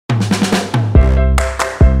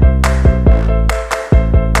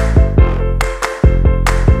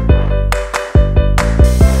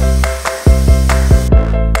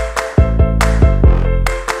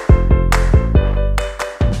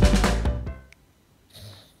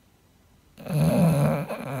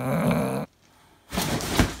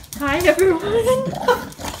everyone!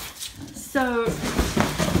 So,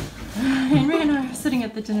 Henry and I are sitting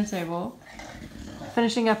at the dinner table,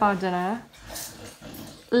 finishing up our dinner.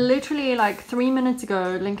 Literally like 3 minutes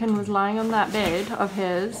ago, Lincoln was lying on that bed of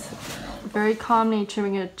his, very calmly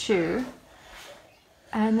chewing a chew.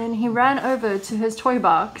 And then he ran over to his toy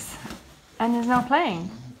box and is now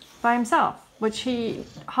playing by himself, which he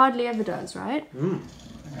hardly ever does, right? Mm.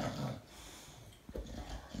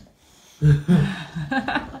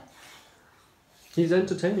 He's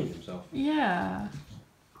entertaining himself. Yeah.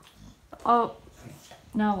 Oh,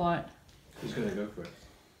 now what? He's gonna go for it.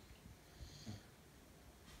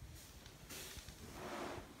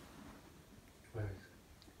 Where is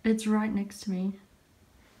it? It's right next to me.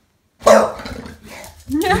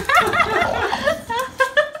 He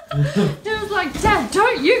was like, Dad,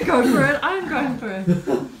 don't you go for it, I'm going for it.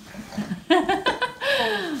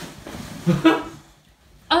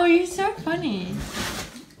 Oh, you're so funny.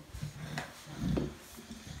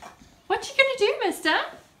 What you gonna do, mister?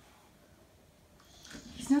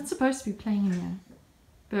 He's not supposed to be playing in there.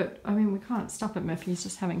 But, I mean, we can't stop him if he's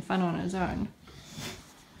just having fun on his own.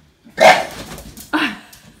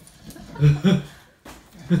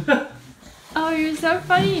 Oh, you're so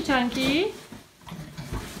funny, Chunky.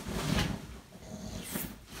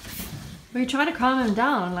 We try to calm him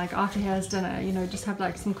down, like after he has dinner, you know, just have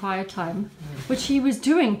like some quiet time, which he was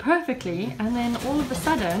doing perfectly, and then all of a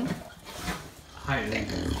sudden,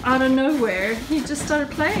 out of nowhere, he just started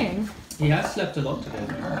playing. He has slept a lot today,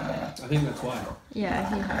 though. I think that's why. Yeah,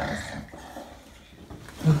 he has.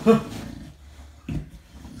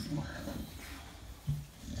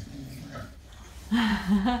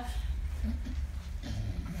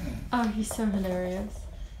 Oh, he's so hilarious.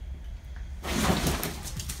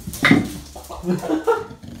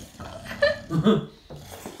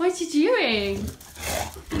 What you doing?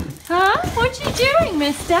 Huh? What you doing,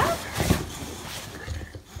 mister?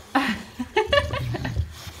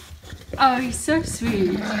 Oh, he's so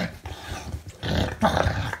sweet. What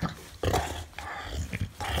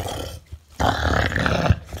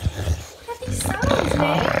are these sounds,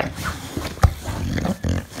 man?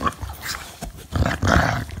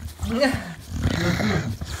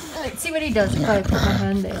 Let's see what he does if I put my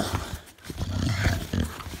hand there.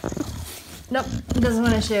 Nope, doesn't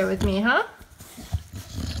want to share with me, huh?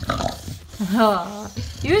 Oh,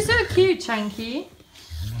 you're so cute, Chunky.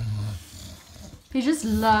 He just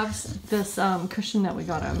loves this cushion that we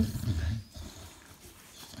got him.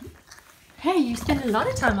 Hey, you spend a lot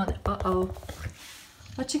of time on it. Uh-oh.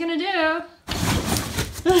 What you gonna do?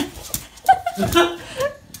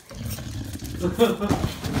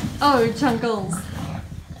 Oh, Chunkles.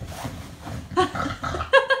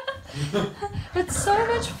 It's so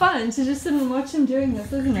much fun to just sit and watch him doing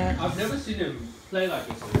this, isn't it? I've never seen him play like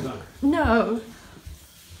this in his life. No.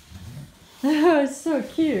 Oh, it's so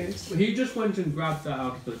cute. He just went and grabbed that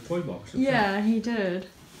out of the toy box. Yeah, he did.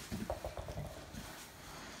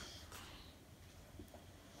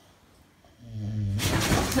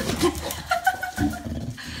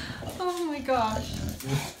 Oh my gosh.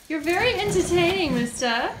 You're very entertaining,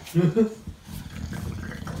 mister.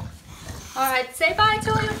 Alright, say bye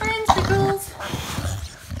to all your friends, Pickles.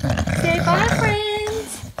 Say bye, friends.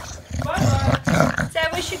 Bye-bye. Say I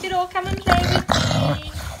wish you could all come and play with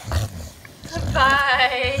me.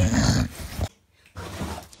 Bye.